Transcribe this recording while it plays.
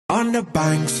On the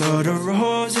banks of the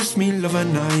roses, me love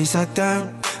and I sat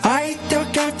down. I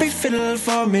took every fiddle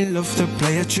for me love to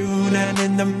play a tune. And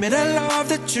in the middle of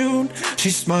the tune,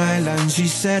 she smiled and she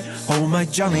said, oh my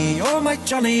Johnny,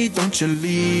 don't you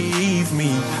leave me.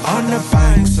 On the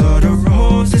banks of the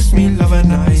roses, me love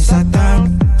and I sat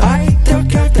down. I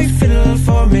took every fiddle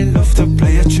for me love to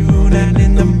play a tune. And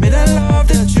in the middle of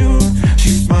the tune,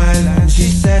 she smiled and she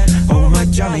said, oh my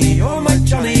Johnny,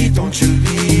 don't you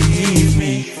leave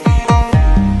me.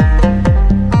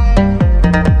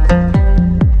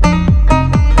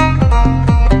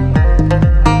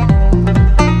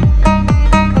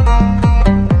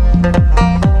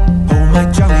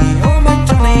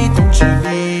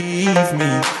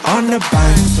 On the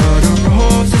banks of the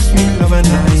roses, me love and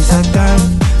I sat down.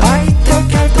 I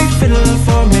took every fiddle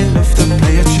for me love to